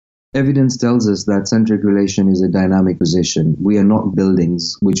Evidence tells us that centric relation is a dynamic position. We are not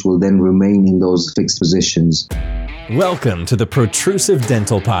buildings which will then remain in those fixed positions. Welcome to the Protrusive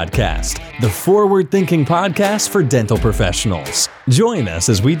Dental Podcast, the forward-thinking podcast for dental professionals. Join us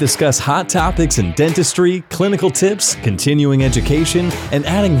as we discuss hot topics in dentistry, clinical tips, continuing education, and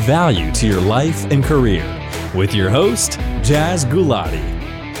adding value to your life and career. With your host, Jazz Gulati.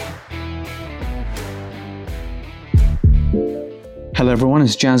 Hello everyone,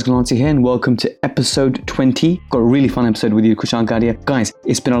 it's Jazz Gulati here and welcome to episode 20. Got a really fun episode with you, Kushal Gadia. Guys,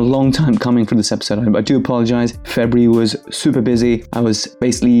 it's been a long time coming for this episode. I do apologize. February was super busy. I was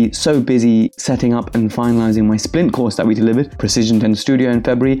basically so busy setting up and finalizing my Splint course that we delivered, Precision Dental Studio, in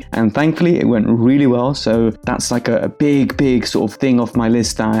February, and thankfully it went really well. So that's like a big sort of thing off my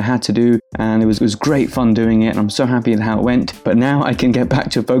list that I had to do, and it was great fun doing it, and I'm so happy with how it went. But now I can get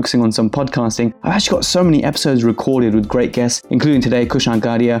back to focusing on some podcasting. I've actually got so many episodes recorded with great guests, including today, Kushal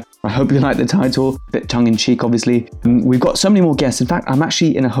Gadia. I hope you like the title, a bit tongue-in-cheek obviously. We've got so many more guests. In fact, I'm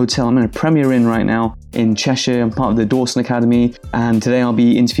actually in a hotel. I'm in a Premier Inn right now in Cheshire. I'm part of the Dawson Academy, and today I'll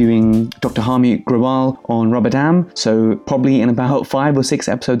be interviewing Dr. Harmeet Grewal on Rubber Dam. So probably in about 5 or 6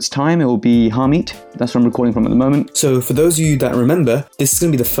 episodes time, it will be Harmeet. That's what I'm recording from at the moment. So for those of you that remember, this is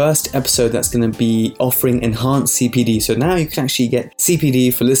going to be the first episode that's going to be offering enhanced CPD. So now you can actually get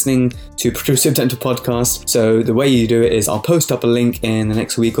CPD for listening to Protrusive Dental Podcast. So the way you do it is I'll post up a link in the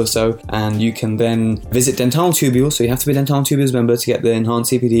next week or so, and you can then visit Dental Tubules. So you have to be a Dental Tubules member to get the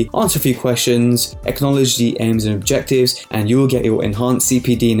enhanced CPD, answer a few questions, acknowledge the aims and objectives, and you will get your enhanced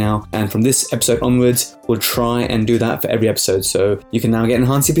CPD now. And from this episode onwards, we'll try and do that for every episode. So you can now get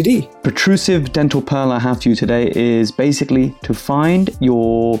enhanced CPD. Protrusive Dental Pearl I have for you today is basically to find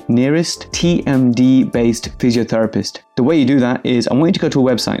your nearest TMD based physiotherapist. The way you do that is I want you to go to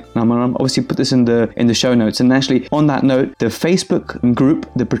a website. I'm going to obviously put this in the show notes. And actually on that note, the Facebook group,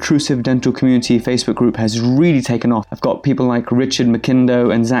 the Protrusive Dental Community Facebook group, has really taken off. I've got people like Richard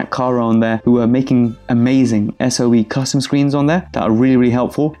McKindo and Zach Cara on there who are making amazing SOE custom screens on there that are really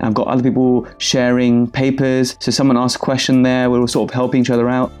helpful. And I've got other people sharing papers. So someone asked a question there, we're all sort of helping each other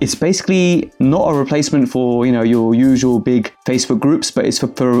out. It's basically not a replacement for, your usual big Facebook groups, but it's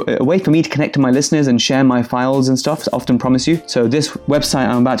for a way for me to connect to my listeners and share my files and stuff. I often promise you. So this website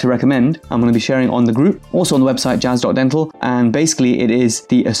I'm about to recommend, I'm going to be sharing on the group, also on the website jazz.dental, and basically it is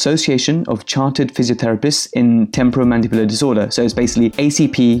the Association of Chartered Physiotherapists in Temporomandibular Disorder. So it's basically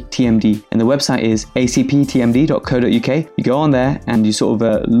ACP TMD, and the website is acptmd.co.uk. You go on there and you sort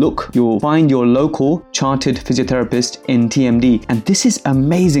of you'll find your local chartered physiotherapist in TMD, and this is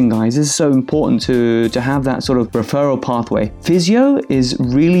amazing, guys. This is so important to have that sort of referral pathway. Physio is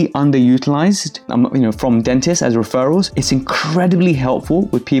really underutilized, from dentists as referrals. It's incredibly helpful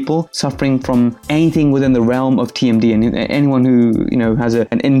with people suffering from anything within the realm of TMD, and anyone who has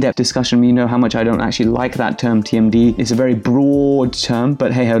an in-depth discussion, how much I don't actually like that term TMD. It's a very broad term,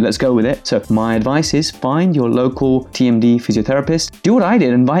 but hey ho, let's go with it. So my advice is find your local TMD physiotherapist. Do what I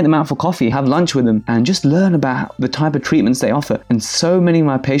did, invite them out for coffee, have lunch with them, and just learn about the type of treatments they offer. And so many of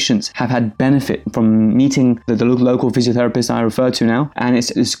my patients have had benefit from meeting the local physiotherapist I refer to now, and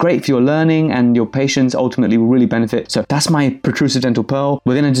it's great for your learning, and your patients ultimately will really benefit. So that's my Protrusive Dental Pearl.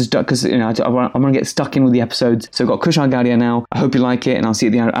 We're going to just, because I want to get stuck in with the episodes. So I've got Kushal Gadia now. I hope you like it, and I'll see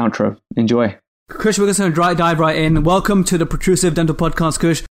you at the outro. Enjoy. Kush, we're just going to dive right in. Welcome to the Protrusive Dental Podcast,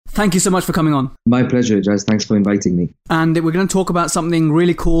 Kush. Thank you so much for coming on. My pleasure, Jazz. Thanks for inviting me. And we're going to talk about something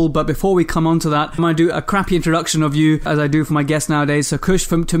really cool, but before we come on to that, I'm going to do a crappy introduction of you, as I do for my guests nowadays. So Kush,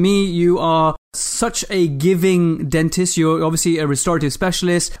 to me, you are such a giving dentist. You're obviously a restorative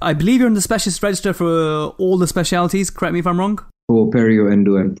specialist. I believe you're in the specialist register for all the specialities. Correct me if I'm wrong. For perio,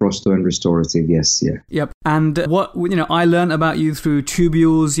 endo, and prosto and restorative, yes, yeah. Yep. And what I learned about you through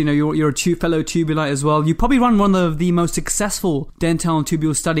tubules. You're a fellow tubulite as well. You probably run one of the most successful dental and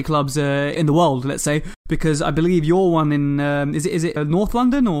tubule study clubs in the world, let's say, because I believe you're one in is it North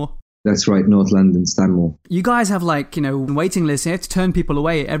London or? That's right, North London, Stanmore. You guys have waiting lists. You have to turn people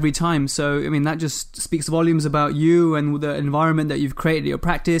away every time. So, that just speaks volumes about you and the environment that you've created at your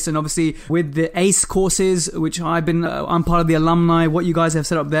practice. And obviously with the ACE courses, which I'm part of the alumni, what you guys have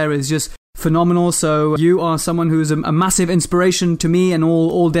set up there is just phenomenal. So you are someone who's a massive inspiration to me and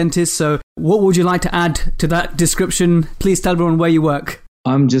all dentists. So what would you like to add to that description? Please tell everyone where you work.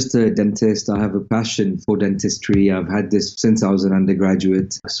 I'm just a dentist. I have a passion for dentistry. I've had this since I was an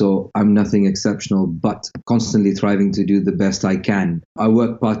undergraduate. So I'm nothing exceptional, but constantly thriving to do the best I can. I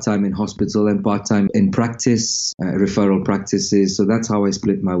work part-time in hospital and part-time in practice, referral practices. So that's how I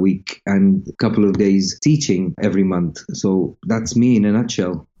split my week, and a couple of days teaching every month. So that's me in a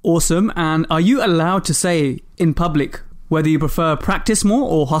nutshell. Awesome. And are you allowed to say in public whether you prefer practice more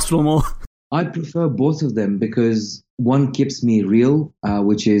or hospital more. I prefer both of them because one keeps me real,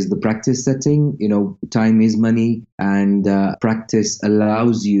 which is the practice setting. Time is money, and practice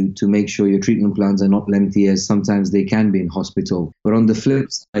allows you to make sure your treatment plans are not lengthy as sometimes they can be in hospital. But on the flip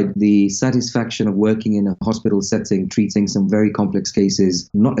side, the satisfaction of working in a hospital setting, treating some very complex cases,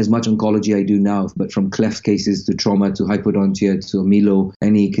 not as much oncology I do now, but from cleft cases to trauma to hypodontia to amylo,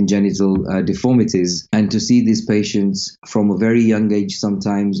 any congenital deformities, and to see these patients from a very young age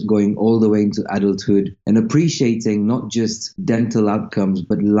sometimes going all the way into adulthood and appreciating not just dental outcomes,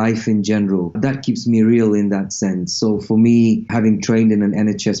 but life in general. That keeps me real in that sense. So for me, having trained in an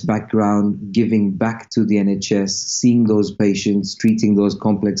NHS background, giving back to the NHS, seeing those patients, treating those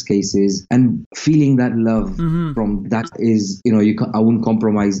complex cases, and feeling that love from that is, I wouldn't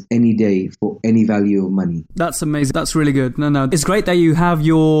compromise any day for any value of money. That's amazing. That's really good. No. It's great that you have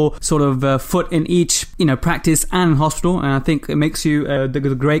your sort of foot in each, practice and hospital. And I think it makes you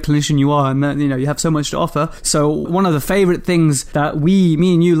the great clinician you are, and that, you have so much to offer. So one of the favorite things that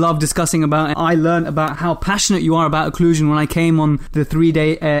me and you love discussing about, and I learned about how passionate you are about occlusion when I came on the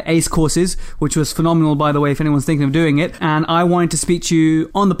 3-day ACE courses, which was phenomenal, by the way, if anyone's thinking of doing it. And I wanted to speak to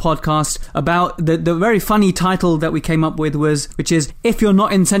you on the podcast about the very funny title that we came up with which is, if you're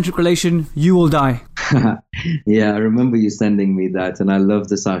not in centric relation, you will die. Yeah, I remember you sending me that, and I love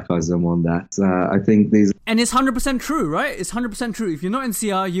the sarcasm on that. I think these... And it's 100% true, right? It's 100% true. If you're not in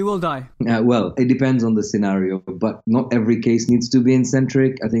CR, you will die. Well, it depends on the scenario, but not every case needs to be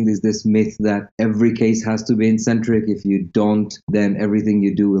incentric. I think there's this myth that every case has to be incentric. If you don't, then everything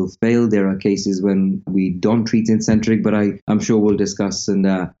you do will fail. There are cases when we don't treat incentric, but I'm sure we'll discuss and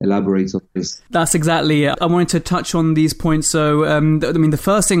elaborate on this. That's exactly it. I wanted to touch on these points. So, the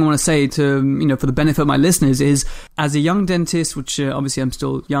first thing I want to say to, for the benefit of my listeners is, as a young dentist, which obviously I'm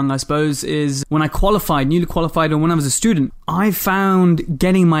still young, I suppose, is when I newly qualified, and when I was a student, I found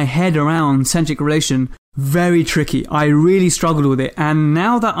getting my head around centric relation very tricky. I really struggled with it, and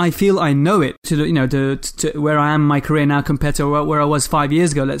now that I feel I know it to where I am in my career now compared to where I was 5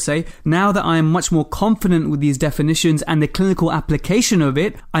 years ago, let's say, now that I am much more confident with these definitions and the clinical application of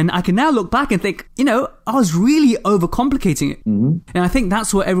it, and I can now look back and think, I was really overcomplicating it. And I think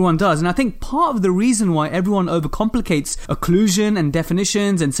that's what everyone does. And I think part of the reason why everyone overcomplicates occlusion and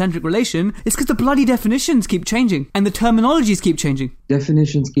definitions and centric relation is because the bloody definitions keep changing and the terminologies keep changing.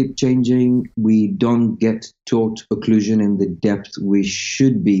 Definitions keep changing. We don't get taught occlusion in the depth we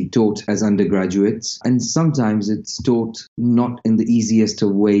should be taught as undergraduates. And sometimes it's taught not in the easiest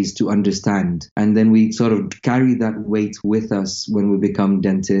of ways to understand. And then we sort of carry that weight with us when we become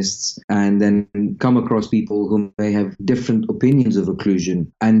dentists, and then come across people who may have different opinions of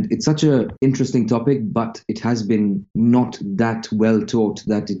occlusion. And it's such an interesting topic, but it has been not that well taught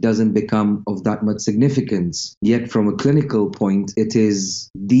that it doesn't become of that much significance. Yet from a clinical point, it is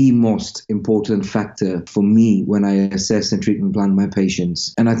the most important factor for me when I assess and treatment plan my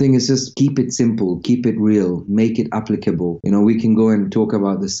patients. And I think it's just keep it simple, keep it real, make it applicable. We can go and talk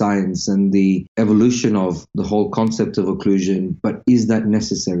about the science and the evolution of the whole concept of occlusion, but is that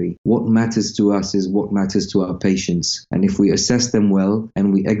necessary? What matters to us is what matters to our patients. And if we assess them well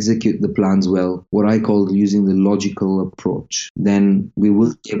and we execute the plans well, what I call using the logical approach, then we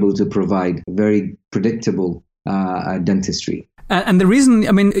will be able to provide very predictable dentistry. And the reason,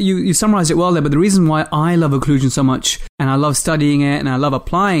 you summarized it well there, but the reason why I love occlusion so much, and I love studying it, and I love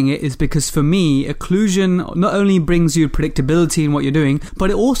applying it, is because for me, occlusion not only brings you predictability in what you're doing, but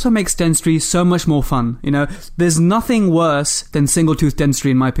it also makes dentistry so much more fun. There's nothing worse than single tooth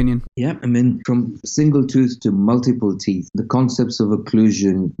dentistry, in my opinion. Yeah, from single tooth to multiple teeth, the concepts of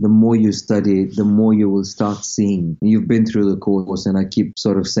occlusion, the more you study it, the more you will start seeing. You've been through the course, and I keep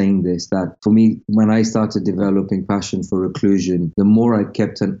sort of saying this, that for me, when I started developing passion for occlusion, the more I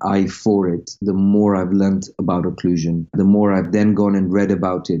kept an eye for it, the more I've learned about occlusion. The more I've then gone and read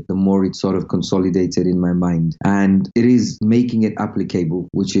about it, the more it sort of consolidated in my mind. And it is making it applicable,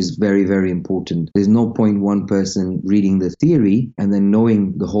 which is very, very important. There's no point one person reading the theory and then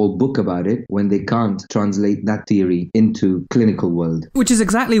knowing the whole book about it when they can't translate that theory into clinical world. Which is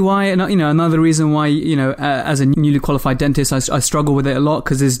exactly why, another reason why, as a newly qualified dentist, I struggle with it a lot,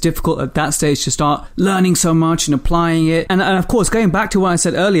 because it's difficult at that stage to start learning so much and applying it. And of course, going back to what I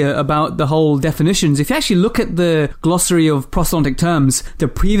said earlier about the whole definitions, if you actually look at the glossary glossary of prosthodontic terms, the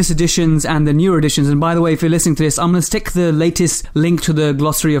previous editions and the newer editions. And by the way, if you're listening to this, I'm going to stick the latest link to the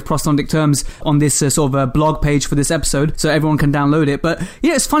glossary of prosthodontic terms on this sort of a blog page for this episode, so everyone can download it. But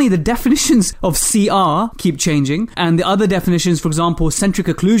it's funny, the definitions of CR keep changing, and the other definitions, for example, centric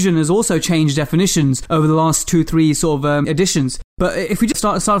occlusion has also changed definitions over the last 2-3 sort of editions. But if we just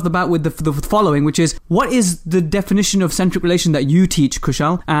start off the bat with the following, which is, what is the definition of centric relation that you teach,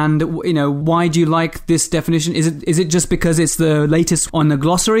 Kushal? And, why do you like this definition? Is it just because it's the latest on the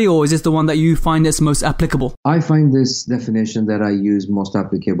glossary, or is this the one that you find that's most applicable? I find this definition that I use most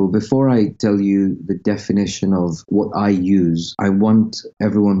applicable. Before I tell you the definition of what I use, I want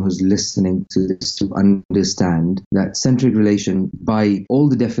everyone who's listening to this to understand that centric relation, by all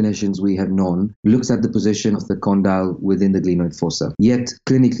the definitions we have known, looks at the position of the condyle within the glenoid fossa. Yet,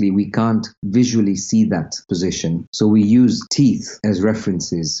 clinically, we can't visually see that position. So we use teeth as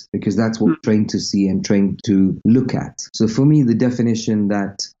references because that's what we're trained to see and trained to look at. So for me, the definition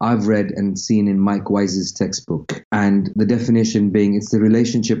that I've read and seen in Mike Wise's textbook, and the definition being, it's the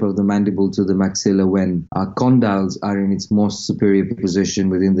relationship of the mandible to the maxilla when our condyles are in its most superior position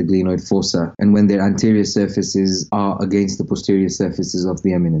within the glenoid fossa and when their anterior surfaces are against the posterior surfaces of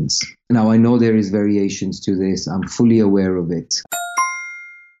the eminence. Now, I know there is variations to this. I'm fully aware of it.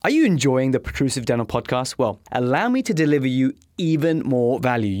 Are you enjoying the Protrusive Dental Podcast? Well, allow me to deliver you even more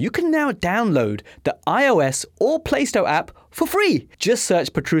value. You can now download the iOS or Play Store app for free. Just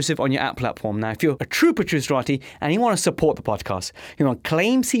search Protrusive on your app platform. Now, if you're a true Protruserati and you want to support the podcast, you want to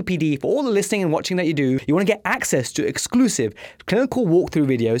claim CPD for all the listening and watching that you do, you want to get access to exclusive clinical walkthrough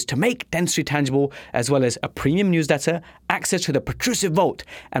videos to make dentistry tangible, as well as a premium newsletter, access to the Protrusive Vault,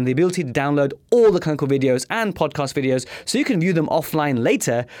 and the ability to download all the clinical videos and podcast videos so you can view them offline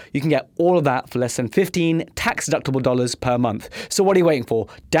later, you can get all of that for less than $15 tax-deductible dollars per month. So what are you waiting for?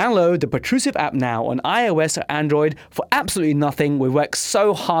 Download the Protrusive app now on iOS or Android for absolutely nothing. We work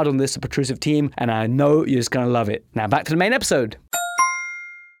so hard on this, the Protrusive team, and I know you're just going to love it. Now back to the main episode.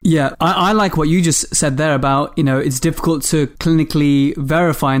 Yeah, I like what you just said there about, it's difficult to clinically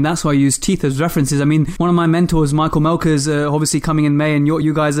verify, and that's why I use teeth as references. I mean, one of my mentors, Michael Melker's obviously coming in May, and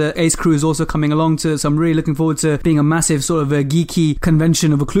you guys, Ace Crew, is also coming along too, so I'm really looking forward to being a massive sort of a geeky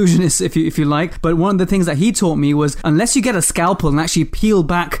convention of occlusionists, if you like. But one of the things that he taught me was, unless you get a scalpel and actually peel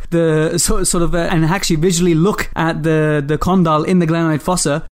back the sort of and actually visually look at the condyle in the glenoid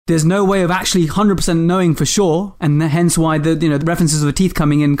fossa, there's no way of actually 100% knowing for sure, and hence why the references of the teeth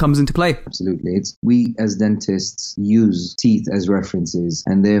coming in comes into play. Absolutely. We as dentists use teeth as references,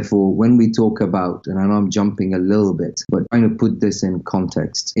 and therefore when we talk about, and I know I'm jumping a little bit, but trying to put this in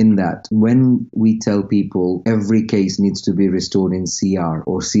context, in that when we tell people every case needs to be restored in CR,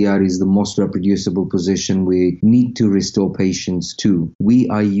 or CR is the most reproducible position we need to restore patients to, we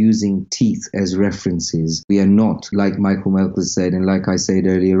are using teeth as references. We are not, like Michael Melker said, and like I said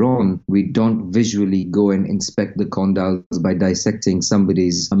earlier on, we don't visually go and inspect the condyles by dissecting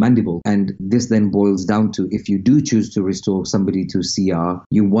somebody's mandible. And this then boils down to, if you do choose to restore somebody to CR,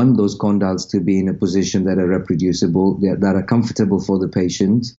 you want those condyles to be in a position that are reproducible, that are comfortable for the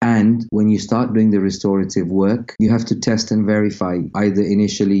patient. And when you start doing the restorative work, you have to test and verify, either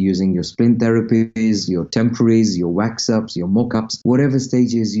initially using your splint therapies, your temporaries, your wax-ups, your mock-ups, whatever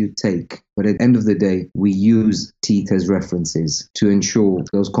stages you take. But at the end of the day, we use teeth as references to ensure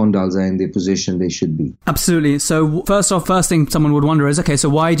those condyles are in the position they should be. Absolutely. So first thing someone would wonder is, okay, so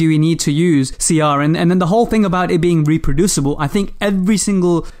why do we need to use CR? And then the whole thing about it being reproducible, I think every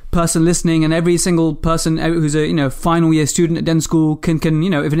single person listening and every single person who's a final year student at dental school can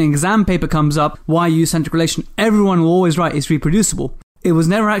if an exam paper comes up, why use centric relation, everyone will always write it's reproducible. It was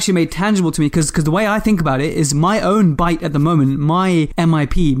never actually made tangible to me because the way I think about it is my own bite at the moment, my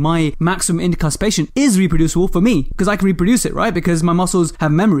MIP, my maximum intercuspation is reproducible for me because I can reproduce it, right? Because my muscles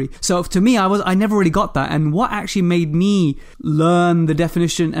have memory. So to me, I never really got that. And what actually made me learn the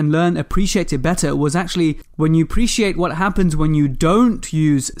definition and appreciate it better was actually when you appreciate what happens when you don't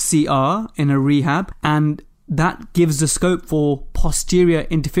use CR in a rehab, and that gives the scope for posterior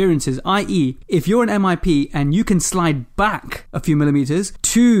interferences, i.e. if you're an MIP and you can slide back a few millimeters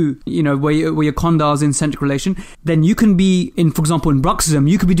to, where your condyl's in centric relation, then you can be for example, in bruxism,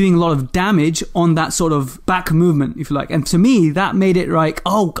 you could be doing a lot of damage on that sort of back movement, if you like. And to me, that made it like,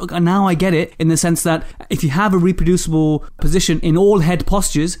 oh, now I get it, in the sense that if you have a reproducible position in all head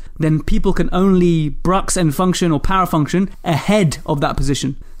postures, then people can only brux and function or parafunction ahead of that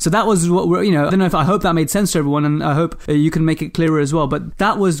position. So that was what I don't know I hope that made sense to everyone, and I hope you can make it clearer as well. But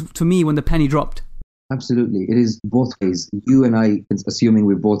that was, to me, when the penny dropped. Absolutely. It is both ways. You and I, assuming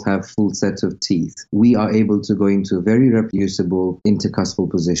we both have full sets of teeth, we are able to go into a very reproducible intercuspal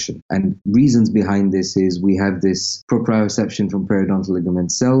position. And reasons behind this is we have this proprioception from periodontal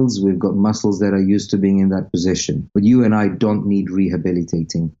ligament cells. We've got muscles that are used to being in that position. But you and I don't need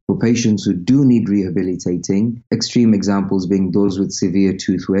rehabilitating. For patients who do need rehabilitating, extreme examples being those with severe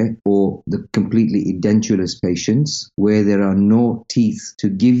tooth wear or the completely edentulous patients where there are no teeth to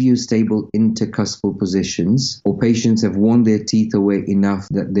give you stable intercuspal positions, or patients have worn their teeth away enough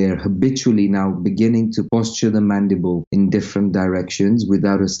that they're habitually now beginning to posture the mandible in different directions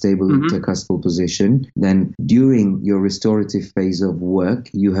without a stable intercuspal position, then during your restorative phase of work,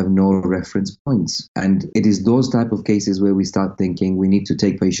 you have no reference points. And it is those type of cases where we start thinking we need to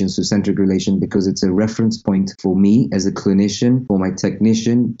take patients to centric relation because it's a reference point for me as a clinician, for my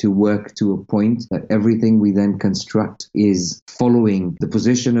technician to work to a point that everything we then construct is following the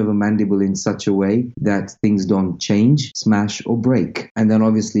position of a mandible in such a way that things don't change, smash, or break. And then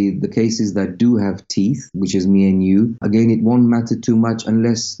obviously the cases that do have teeth, which is me and you, again, it won't matter too much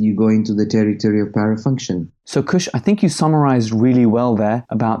unless you go into the territory of parafunction. So Kush, I think you summarized really well there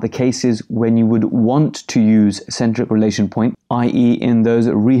about the cases when you would want to use centric relation point, i.e. in those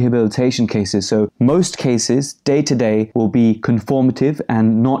rehabilitation cases. So most cases day to day will be conformative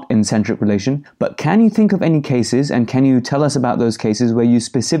and not in centric relation. But can you think of any cases, and can you tell us about those cases where you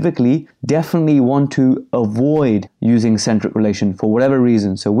specifically definitely want to avoid using centric relation for whatever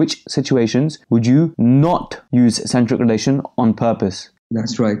reason? So which situations would you not use centric relation on purpose?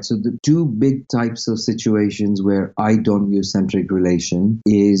 That's right. So the two big types of situations where I don't use centric relation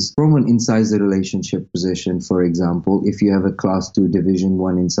is from an incisor relationship position. For example, if you have a class 2 division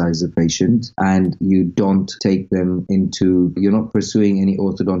 1 incisor patient and you don't take them into, you're not pursuing any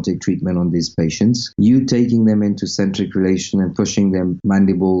orthodontic treatment on these patients, you taking them into centric relation and pushing them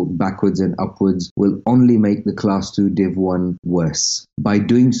mandible backwards and upwards will only make the class 2 div 1 worse. By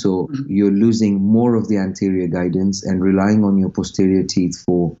doing so, you're losing more of the anterior guidance and relying on your posterior teeth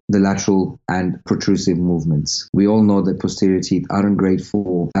for the lateral and protrusive movements. We all know that posterior teeth aren't great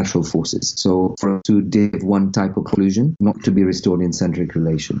for lateral forces. So for to div 1 type occlusion, not to be restored in centric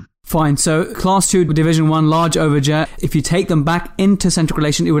relation. Fine. So class 2 division 1 large overjet, if you take them back into centric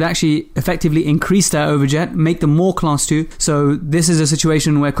relation, it would actually effectively increase their overjet, make them more class 2. So this is a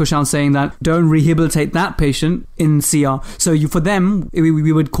situation where Kushal's saying that don't rehabilitate that patient in CR. So for them,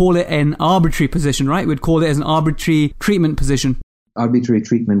 we would call it an arbitrary position, right? We'd call it as an arbitrary treatment position. Arbitrary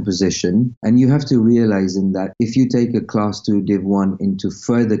treatment position. And you have to realize in that if you take a class 2 div 1 into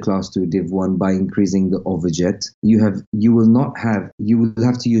further class 2 div 1 by increasing the overjet, you will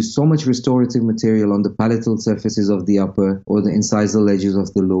have to use so much restorative material on the palatal surfaces of the upper or the incisal edges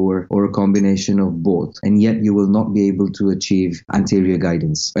of the lower or a combination of both. And yet you will not be able to achieve anterior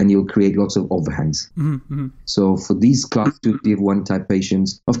guidance and you'll create lots of overhangs. Mm-hmm. So for these class 2 div 1 type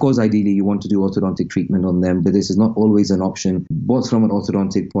patients, of course, ideally you want to do orthodontic treatment on them, but this is not always an option, both from an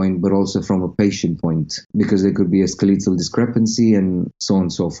orthodontic point, but also from a patient point, because there could be a skeletal discrepancy and so on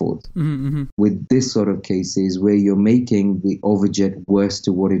and so forth. Mm-hmm. With this sort of cases where you're making the overjet worse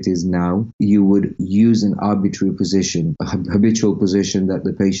to what it is now, you would use an arbitrary position, a habitual position that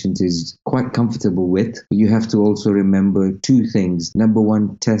the patient is quite comfortable with. You have to also remember two things. Number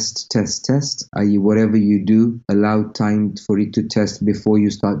one, test, i.e. whatever you do, allow time for it to test before you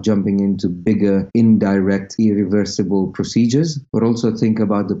start jumping into bigger, indirect, irreversible procedures. But also think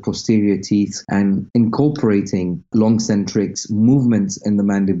about the posterior teeth and incorporating long centrics movements in the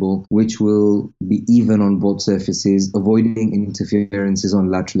mandible, which will be even on both surfaces, avoiding interferences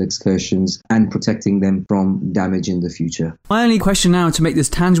on lateral excursions and protecting them from damage in the future. My only question now to make this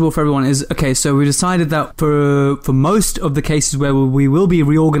tangible for everyone is, okay, so we decided that for most of the cases where we will be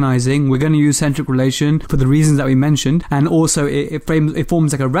reorganizing, we're going to use centric relation for the reasons that we mentioned, and also it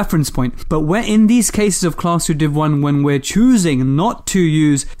forms like a reference point. But when in these cases of class 2 div 1, when we're choosing not to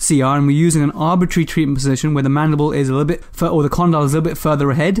use CR and we're using an arbitrary treatment position where the mandible is a little bit or the condyle is a little bit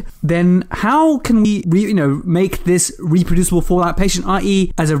further ahead, then how can we make this reproducible for that patient?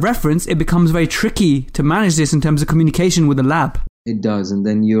 I.e., as a reference, it becomes very tricky to manage this in terms of communication with the lab. It does, and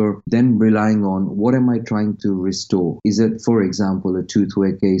then you're then relying on what am I trying to restore? Is it, for example, a tooth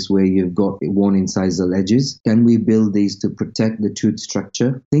wear case where you've got worn incisal edges? Can we build these to protect the tooth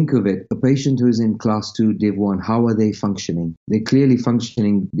structure? Think of it, a patient who's in class 2 div 1, how are they functioning? They're clearly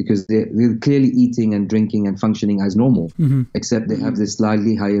functioning because they're clearly eating and drinking and functioning as normal, except they have this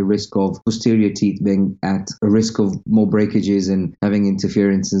slightly higher risk of posterior teeth being at a risk of more breakages and having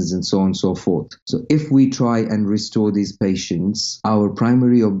interferences and so on and so forth. So if we try and restore these patients implants, our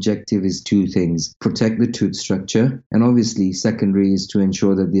primary objective is two things: protect the tooth structure, and obviously secondary is to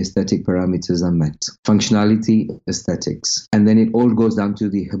ensure that the aesthetic parameters are met. Functionality, aesthetics. And then it all goes down to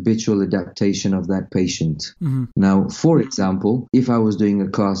the habitual adaptation of that patient. Now, for example, if I was doing a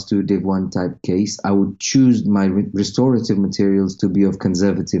class 2 Div 1 type case, I would choose my restorative materials to be of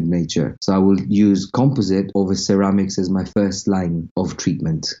conservative nature. So I will use composite over ceramics as my first line of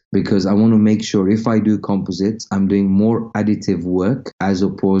treatment, because I want to make sure if I do composites, I'm doing more additive work as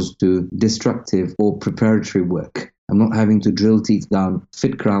opposed to destructive or preparatory work. I'm not having to drill teeth down,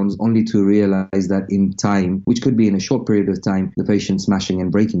 fit crowns, only to realize that in time, which could be in a short period of time, the patient's smashing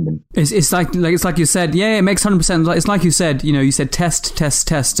and breaking them. It's like you said, yeah, it makes 100%. It's like you said, you said test.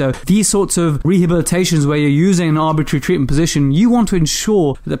 So these sorts of rehabilitations where you're using an arbitrary treatment position, you want to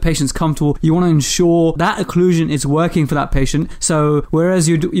ensure that the patient's comfortable. You want to ensure that occlusion is working for that patient. So whereas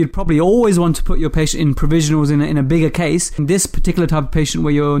you'd probably always want to put your patient in provisionals in a bigger case, in this particular type of patient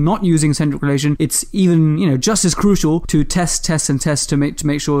where you're not using centric relation, it's even just as crucial to test to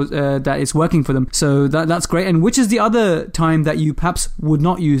make sure that it's working for them. So that's great. And which is the other time that you perhaps would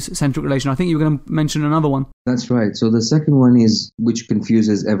not use centric relation? I think you were going to mention another one. That's right. So the second one is, which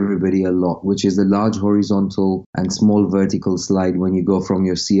confuses everybody a lot, which is the large horizontal and small vertical slide when you go from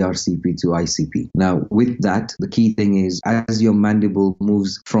your CRCP to ICP. Now, with that, the key thing is, as your mandible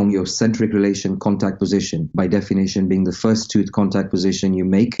moves from your centric relation contact position, by definition being the first tooth contact position you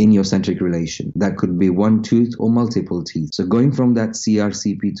make in your centric relation, that could be one tooth or multiple teeth. So going from that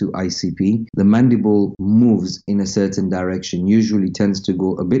CRCP to ICP, the mandible moves in a certain direction, usually tends to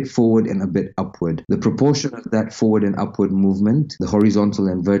go a bit forward and a bit upward. The proportion of that forward and upward movement, the horizontal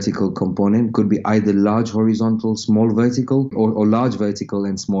and vertical component, could be either large horizontal, small vertical, or large vertical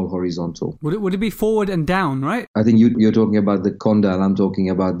and small horizontal. Would it be forward and down, right? I think you're talking about the condyle. I'm talking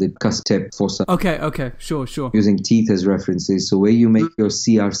about the cusp tip fossa. Okay, sure. Using teeth as references. So where you make your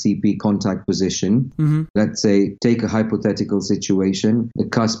CRCP contact position, let's say, take a hypothetical situation, the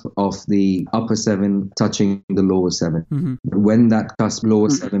cusp of the upper 7 touching the lower 7. When that cusp lower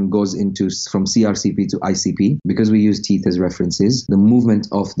 7 goes from CRCP to ICP, because we use teeth as references, the movement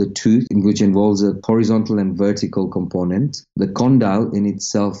of the tooth, which involves a horizontal and vertical component, the condyle in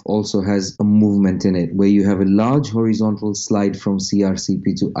itself also has a movement in it, where you have a large horizontal slide from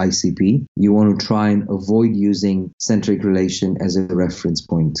CRCP to ICP. You want to try and avoid using centric relation as a reference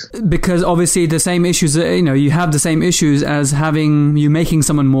point. Because obviously the same issues, you have the same issues as you making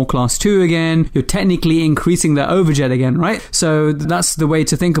someone more class 2 again. You're technically increasing their overjet again, right? So that's the way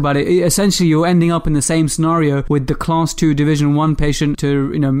to think about it. Essentially, you're ending up in the same scenario with the class 2 division 1 patient to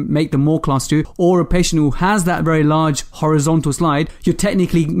make them more class 2, or a patient who has that very large horizontal slide. You're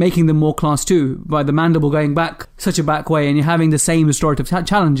technically making them more class 2 by the mandible going back such a back way, and you're having the same restorative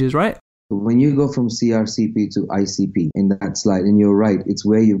challenges, right? When you go from CRCP to ICP in that slide, and you're right, it's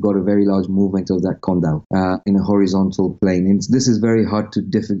where you've got a very large movement of that condyle in a horizontal plane. And this is very hard to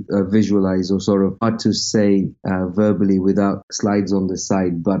visualize, or sort of hard to say verbally without slides on the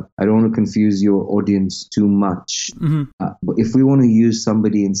side, but I don't want to confuse your audience too much. But if we want to use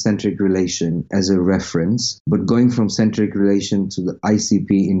somebody in centric relation as a reference, but going from centric relation to the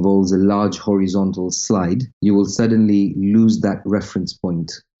ICP involves a large horizontal slide, you will suddenly lose that reference point.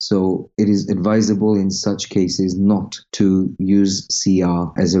 So it is advisable in such cases not to use CR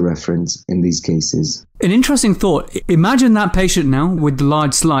as a reference in these cases. An interesting thought. Imagine that patient now with the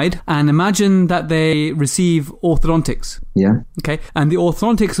large slide, and imagine that they receive orthodontics. Yeah. Okay. And the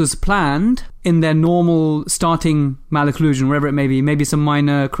orthodontics was planned in their normal starting malocclusion, wherever it may be, maybe some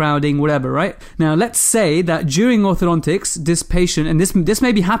minor crowding, whatever, right? Now, let's say that during orthodontics, this patient, and this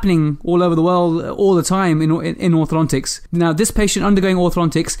may be happening all over the world all the time in orthodontics. Now, this patient undergoing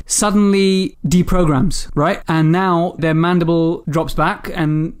orthodontics suddenly deprograms, right? And now their mandible drops back,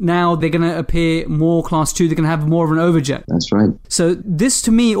 and now they're going to appear more class 2, they're going to have more of an overjet. That's right. So this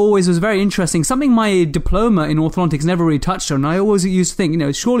to me always was very interesting. Something my diploma in orthodontics never really touched on. I always used to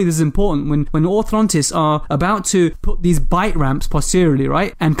think, surely this is important when orthodontists are about to put these bite ramps posteriorly,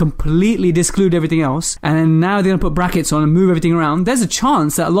 right? And completely disclude everything else. And now they're going to put brackets on and move everything around. There's a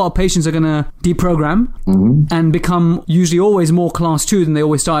chance that a lot of patients are going to deprogram and become usually always more class 2 than they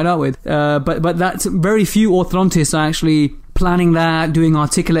always started out with. But that's very few orthodontists are actually planning that, doing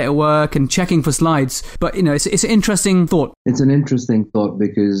articulator work and checking for slides. But, it's an interesting thought. It's an interesting thought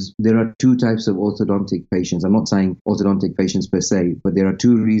because there are two types of orthodontic patients. I'm not saying orthodontic patients per se, but there are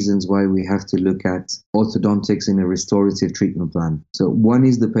two reasons why we have to look at orthodontics in a restorative treatment plan. So one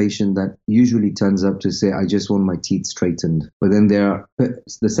is the patient that usually turns up to say, I just want my teeth straightened. But then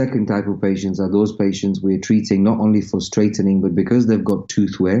the second type of patients are those patients we're treating not only for straightening, but because they've got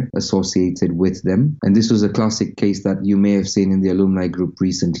tooth wear associated with them. And this was a classic case that you may have seen in the alumni group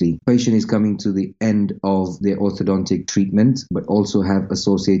recently. Patient is coming to the end of their orthodontic treatment, but also have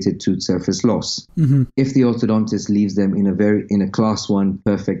associated tooth surface loss. Mm-hmm. If the orthodontist leaves them in a class 1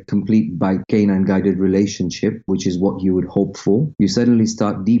 perfect complete bite canine guided relationship, which is what you would hope for, you suddenly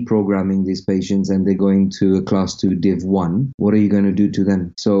start deprogramming these patients and they're going to a class 2 div 1. What are you going to do to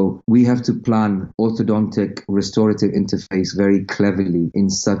them? So we have to plan orthodontic restorative interface very cleverly in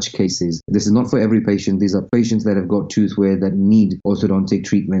such cases. This is not for every patient. These are patients that have got tooth wear that need orthodontic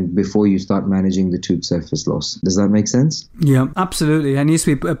treatment before you start managing the tooth surface loss. Does that make sense? Yeah, absolutely. It needs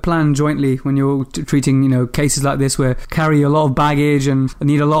to be planned jointly when you're treating, cases like this where carry a lot of baggage and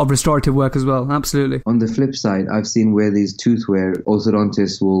need a lot of restorative work as well. Absolutely. On the flip side, I've seen where these tooth wear,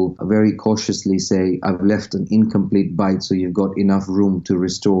 orthodontists will very cautiously say, I've left an incomplete bite, so you've got enough room to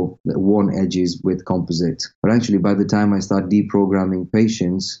restore the worn edges with composite. But actually, by the time I start deprogramming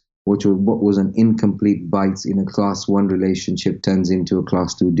patients, what was an incomplete bite in a class 1 relationship turns into a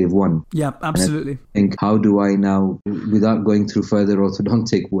class 2 div 1. Yeah, absolutely. I think, how do I now, without going through further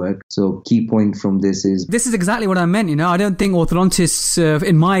orthodontic work, so key point from this is exactly what I meant. I don't think orthodontists,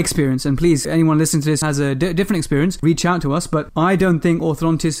 in my experience, and please, anyone listening to this has a different experience, reach out to us, but I don't think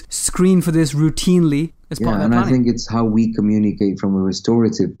orthodontists screen for this routinely. I think it's how we communicate from a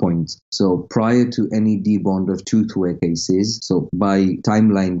restorative point. So prior to any debond of tooth wear cases, so by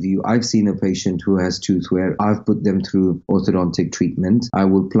timeline view, I've seen a patient who has tooth wear. I've put them through orthodontic treatment. I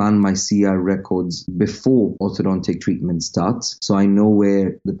will plan my CR records before orthodontic treatment starts. So I know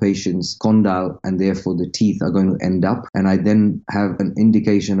where the patient's condyle and therefore the teeth are going to end up. And I then have an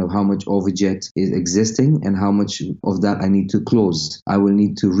indication of how much overjet is existing and how much of that I need to close. I will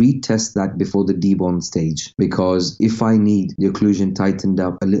need to retest that before the debond stage. Because if I need the occlusion tightened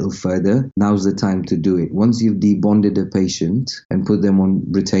up a little further, now's the time to do it. Once you've debonded a patient and put them on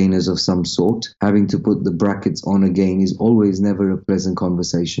retainers of some sort, having to put the brackets on again is always never a pleasant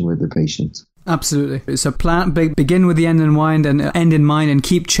conversation with the patient. Absolutely. So begin with the end in mind and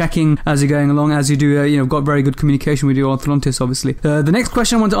keep checking as you're going along, as you do, got very good communication with your orthodontist, obviously. The next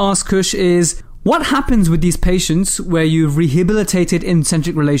question I want to ask, Kush, is what happens with these patients where you've rehabilitated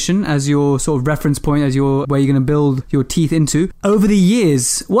in-centric relation as your sort of reference point, as where you're going to build your teeth into over the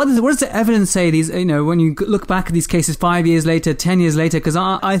years? What does the evidence say? These, when you look back at these cases 5 years later, 10 years later, because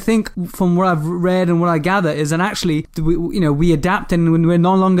I think from what I've read and what I gather is that actually we adapt and when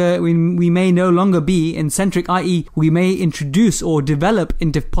we may no longer be in-centric, i.e., we may introduce or develop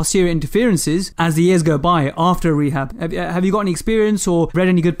into posterior interferences as the years go by after rehab. Have you got any experience or read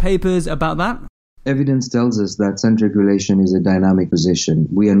any good papers about that? Evidence tells us that centric relation is a dynamic position.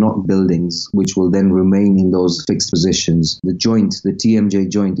 We are not buildings which will then remain in those fixed positions. The joint, the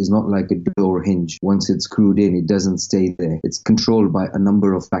TMJ joint, is not like a door hinge. Once it's screwed in, it doesn't stay there. It's controlled by a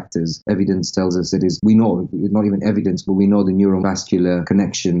number of factors. Evidence tells us it is. We know, not even evidence, but we know the neurovascular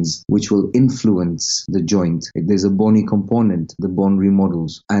connections which will influence the joint. There's a bony component, the bone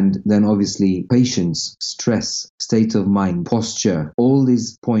remodels. And then obviously patience, stress, state of mind, posture, all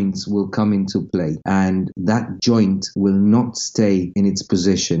these points will come into play. And that joint will not stay in its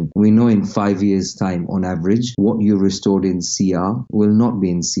position. We know in 5 years' time, on average, what you restored in CR will not be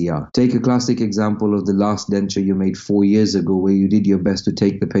in CR. Take a classic example of the last denture you made 4 years ago, where you did your best to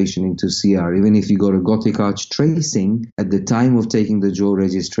take the patient into CR. Even if you got a Gothic arch tracing, at the time of taking the jaw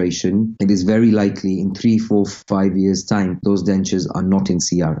registration, it is very likely in 3, 4, 5 years' time, those dentures are not in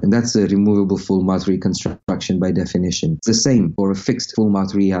CR. And that's a removable full mouth reconstruction by definition. It's the same for a fixed full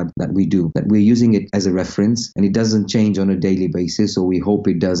mouth rehab that we do, that we're using it as a reference, and it doesn't change on a daily basis, or we hope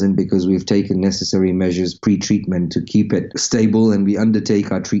it doesn't, because we've taken necessary measures pre-treatment to keep it stable, and we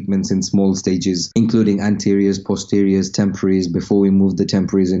undertake our treatments in small stages, including anteriors, posteriors, temporaries, before we move the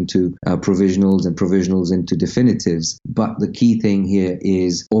temporaries into provisionals and provisionals into definitives. But the key thing here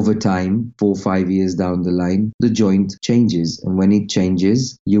is over time, 4 or 5 years down the line, the joint changes, and when it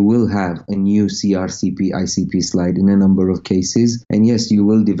changes, you will have a new CRCP ICP slide in a number of cases, and yes, you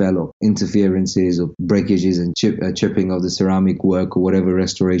will develop interferences or breakages and chipping of the ceramic work or whatever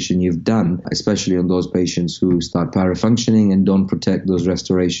restoration you've done, especially on those patients who start parafunctioning and don't protect those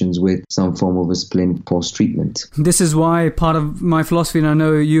restorations with some form of a splint post-treatment. This is why part of my philosophy, and I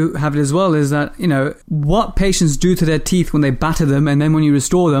know you have it as well, is that, what patients do to their teeth when they batter them and then when you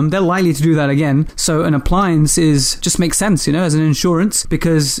restore them, they're likely to do that again. So an appliance just makes sense, as an insurance,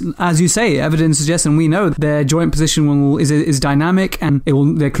 because as you say, evidence suggests, and we know their joint position is dynamic and the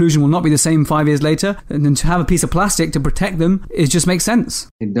occlusion will not be the same 5 years later, and then to have a piece of plastic to protect them, it just makes sense.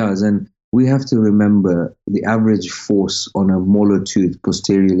 It does, and We have to remember the average force on a molar tooth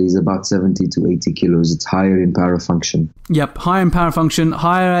posteriorly is about 70 to 80 kilos. It's higher in parafunction. Yep, higher in parafunction,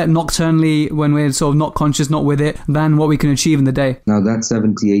 higher nocturnally when we're sort of not conscious, not with it, than what we can achieve in the day. Now that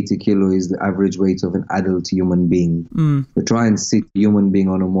 70, 80 kilo is the average weight of an adult human being. But try and sit a human being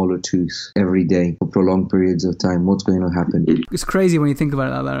on a molar tooth every day for prolonged periods of time. What's going to happen? It's crazy when you think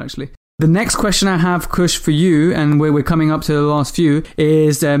about it like that, actually. The next question I have, Kush, for you, and we're coming up to the last few,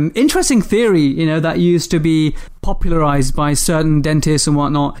 is interesting theory, that used to be popularized by certain dentists and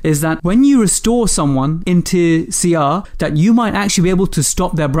whatnot, is that when you restore someone into CR, that you might actually be able to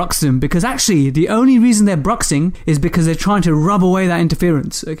stop their bruxism, because actually the only reason they're bruxing is because they're trying to rub away that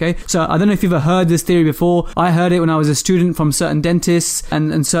interference. Okay, so I don't know if you've ever heard this theory before. I heard it when I was a student from certain dentists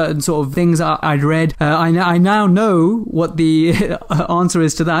and certain sort of things I'd read. I now know what the answer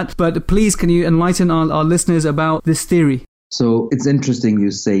is to that, but please, can you enlighten our listeners about this theory? So it's interesting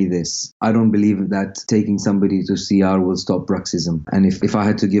you say this. I don't believe that taking somebody to CR will stop bruxism. And if I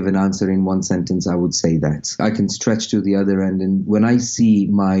had to give an answer in one sentence, I would say that. I can stretch to the other end. And when I see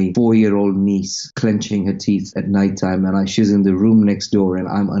my 4-year-old niece clenching her teeth at nighttime and she's in the room next door and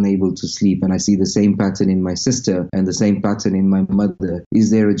I'm unable to sleep, and I see the same pattern in my sister and the same pattern in my mother,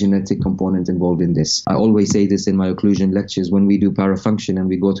 is there a genetic component involved in this? I always say this in my occlusion lectures. When we do parafunction and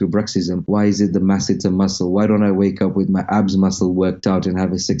we go through bruxism, why is it the masseter muscle? Why don't I wake up with my abs muscle worked out and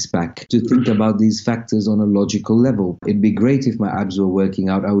have a six-pack? To think about these factors on a logical level. It'd be great if my abs were working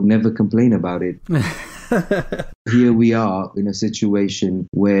out. I would never complain about it. Here we are in a situation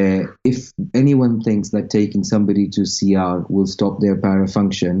where if anyone thinks that taking somebody to CR will stop their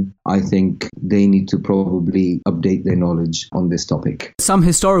parafunction, I think they need to probably update their knowledge on this topic. Some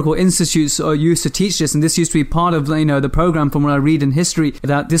historical institutes used to teach this, and this used to be part of the program from what I read in history,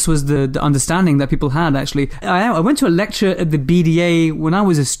 that this was the understanding that people had, actually. I went to a lecture at the BDA when I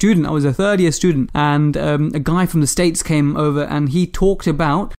was a student. I was a third-year student, and a guy from the States came over and he talked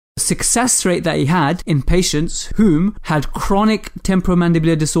about success rate that he had in patients whom had chronic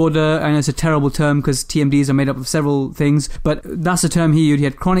temporomandibular disorder. I know it's a terrible term because TMDs are made up of several things, but that's the term he used. He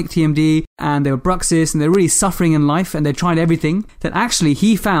had chronic TMD and they were bruxist and they're really suffering in life and they tried everything. That actually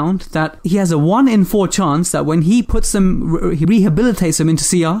he found that he has a 1 in 4 chance that when he puts them, he rehabilitates them into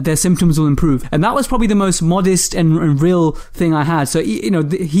CR, their symptoms will improve. And that was probably the most modest and real thing I had. So he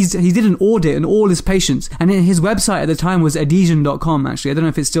did an audit on all his patients, and his website at the time was adhesion.com. Actually, I don't know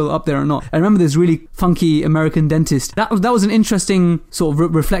if it's still up there or not. I remember this really funky American dentist. That was an interesting sort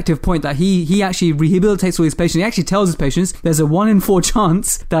of reflective point, that he actually rehabilitates all his patients. He actually tells his patients there's a 1 in 4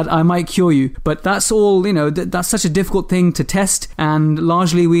 chance that I might cure you. But that's all, that's such a difficult thing to test, and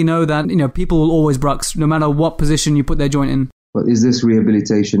largely we know that people will always brux no matter what position you put their joint in. But is this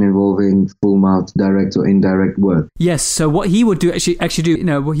rehabilitation involving full mouth direct or indirect work? Yes. So what he would do, actually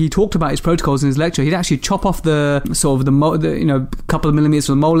do, he talked about his protocols in his lecture. He'd actually chop off the couple of millimeters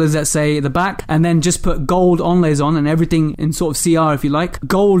of the molars, let's say, at the back, and then just put gold onlays on and everything in sort of CR, if you like,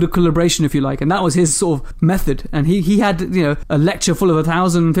 gold equilibration, if you like. And that was his sort of method. And he had, a lecture full of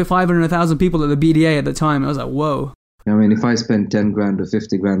 1,500, 1,000 people at the BDA at the time. I was like, whoa. I mean, if I spend 10 grand or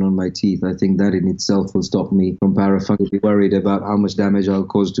 50 grand on my teeth, I think that in itself will stop me from parafunctionally worried about how much damage I'll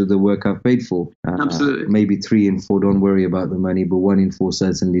cause to the work I've paid for. Absolutely. Maybe 3 in 4 don't worry about the money, but 1 in 4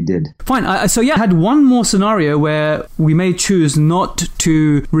 certainly did. Fine. I had one more scenario where we may choose not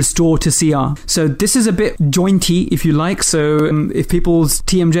to restore to CR. So this is a bit jointy, if you like. So if people's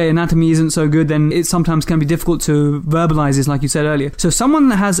TMJ anatomy isn't so good, then it sometimes can be difficult to verbalize this, like you said earlier. So someone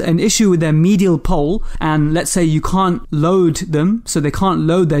that has an issue with their medial pole, and let's say you can't load them, so they can't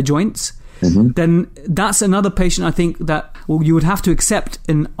load their joints, then that's another patient, I think, that you would have to accept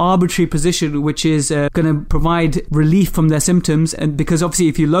an arbitrary position which is going to provide relief from their symptoms, and because obviously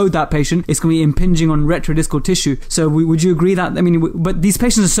if you load that patient, it's going to be impinging on retrodiscal tissue. So would you agree that, but these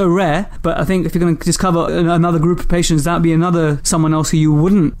patients are so rare, but I think if you're going to just cover another group of patients, that would be someone else who you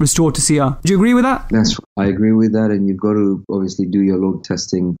wouldn't restore to CR. Do you agree with that? That's right. I agree with that, and you've got to obviously do your load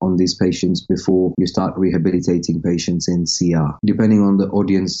testing on these patients before you start rehabilitating patients in CR. Depending on the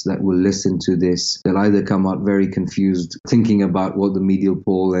audience that will listen to this, they'll either come out very confused thinking about what the medial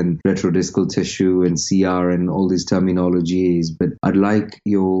pole and retrodiscal tissue and CR and all this terminology is, but I'd like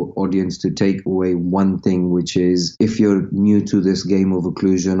your audience to take away one thing, which is, if you're new to this game of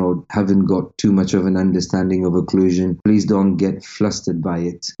occlusion or haven't got too much of an understanding of occlusion, please don't get flustered by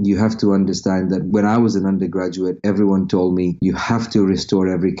it. You have to understand that when I was an undergraduate, everyone told me you have to restore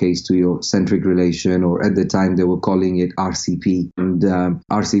every case to your centric relation, or at the time they were calling it RCP, and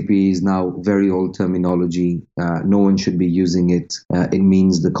RCP is now very old terminology. No one should be using it, it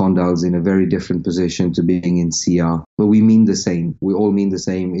means the condyl's in a very different position to being in CR. But we mean the same. We all mean the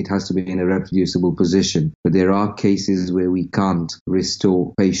same. It has to be in a reproducible position. But there are cases where we can't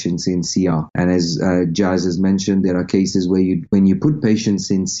restore patients in CR. And as Jaz has mentioned, there are cases where when you put patients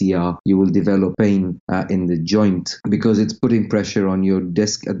in CR, you will develop pain in the joint because it's putting pressure on your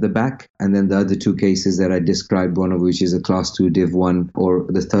disc at the back. And then the other two cases that I described, one of which is a class 2 Div 1, or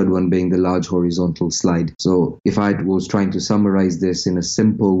the third one being the large horizontal slide. So if I was trying to summarize this in a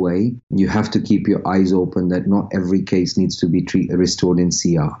simple way, you have to keep your eyes open that not every case needs to be restored in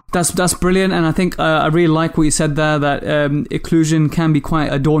CR. That's brilliant, and I think I really like what you said there, that occlusion can be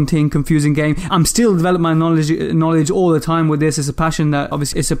quite a daunting, confusing game. I'm still developing my knowledge all the time with this. It's a passion that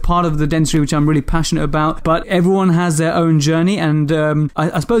obviously it's a part of the dentistry which I'm really passionate about, but everyone has their own journey, and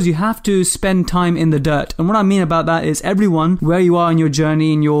I suppose you have to spend time in the dirt. And what I mean about that is everyone, where you are in your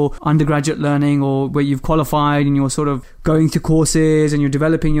journey, in your undergraduate learning, or where you've qualified and you're sort of going to courses and you're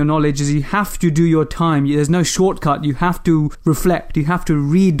developing your knowledge, is you have to do your time. There's no shortcut. You have to reflect. You have to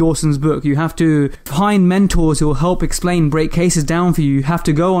read Dawson's book. You have to find mentors who will help explain, break cases down for you. You have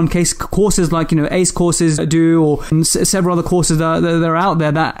to go on case courses like, ACE courses do, or several other courses that are out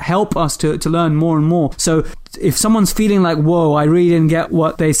there that help us to learn more and more. So if someone's feeling like, whoa, I really didn't get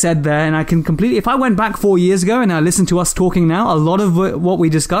what they said there, and I can completely, if I went back 4 years ago and I listened to us talking now, a lot of what we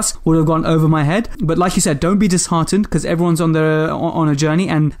discussed would have gone over my head. But like you said, don't be disheartened, because everyone's on a journey,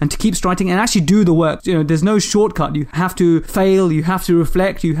 and to keep striking and actually do the work. There's no shortcut. You have to fail, you have to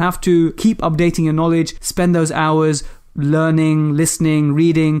reflect, you have to keep updating your knowledge, spend those hours learning, listening,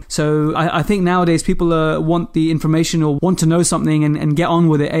 reading. So I think nowadays people want the information or want to know something and get on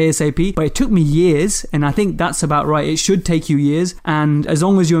with it ASAP. But it took me years, and I think that's about right. It should take you years, and as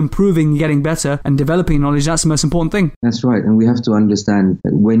long as you're improving, getting better and developing knowledge, that's the most important thing. That's right. And we have to understand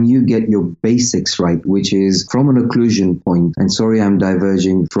that when you get your basics right, which is from an occlusion point, and sorry I'm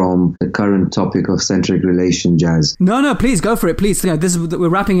diverging from the current topic of centric relation, Jaz. No, please go for it, please. We're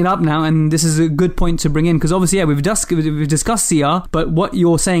wrapping it up now, and this is a good point to bring in, because obviously we've discussed CR, but what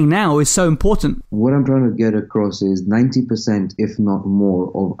you're saying now is so important. What I'm trying to get across is 90%, if not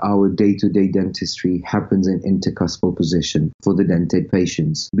more, of our day-to-day dentistry happens in intercuspal position for the dentate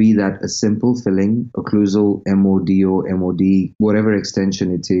patients. Be that a simple filling, occlusal, MOD or MOD, whatever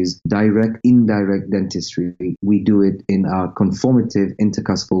extension it is, direct, indirect dentistry, we do it in our conformative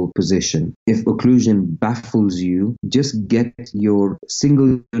intercuspal position. If occlusion baffles you, just get your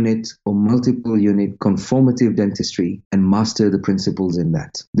single unit or multiple unit conformative dentistry and master the principles in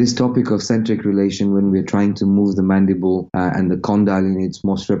that. This topic of centric relation, when we're trying to move the mandible and the condyle in its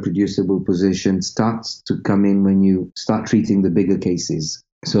most reproducible position, starts to come in when you start treating the bigger cases.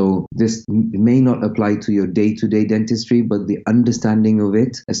 So this may not apply to your day-to-day dentistry, but the understanding of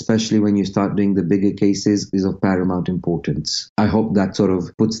it, especially when you start doing the bigger cases, is of paramount importance. I hope that sort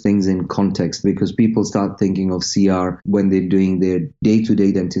of puts things in context, because people start thinking of CR when they're doing their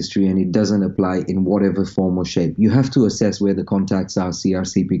day-to-day dentistry, and it doesn't apply in whatever form or shape. You have to assess where the contacts are,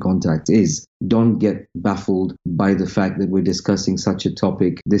 CR-CP contact is. Don't get baffled by the fact that we're discussing such a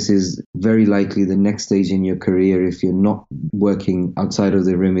topic. This is very likely the next stage in your career if you're not working outside of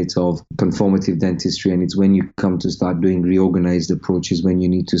the remit of conformative dentistry, and it's when you come to start doing reorganized approaches when you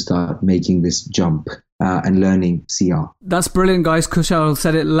need to start making this jump. And learning CR. That's brilliant, guys. Kushal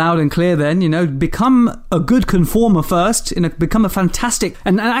said it loud and clear then. Become a good conformer first, become a fantastic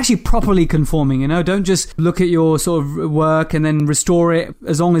and actually properly conforming, Don't just look at your sort of work and then restore it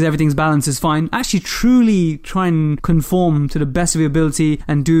as long as everything's balanced is fine. Actually truly try and conform to the best of your ability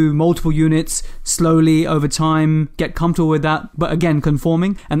and do multiple units slowly over time, get comfortable with that, but again,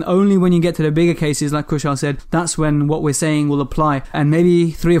 conforming. And only when you get to the bigger cases, like Kushal said, that's when what we're saying will apply. And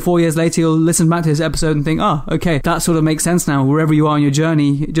maybe 3 or 4 years later, you'll listen back to this episode and think, okay, that sort of makes sense now. Wherever you are in your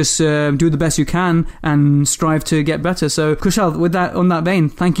journey, just do the best you can and strive to get better. So Kushal, with that, on that vein,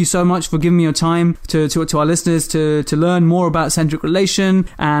 thank you so much for giving me your time to our listeners to learn more about centric relation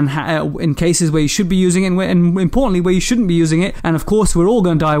and in cases where you should be using it and importantly where you shouldn't be using it. And of course, we're all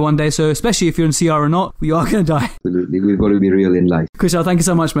going to die one day. So especially if you're in CR or not, we are going to die. Absolutely. We've got to be real in life. Kushal, thank you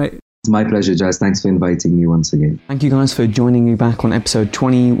so much, mate. It's my pleasure, Jaz. Thanks for inviting me once again. Thank you guys for joining me back on episode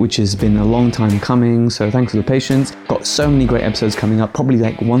 20, which has been a long time coming. So thanks for the patience. Got so many great episodes coming up, probably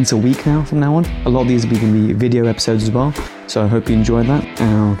like once a week now from now on. A lot of these will be going to be video episodes as well. So I hope you enjoyed that,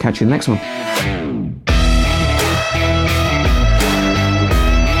 and I'll catch you in the next one.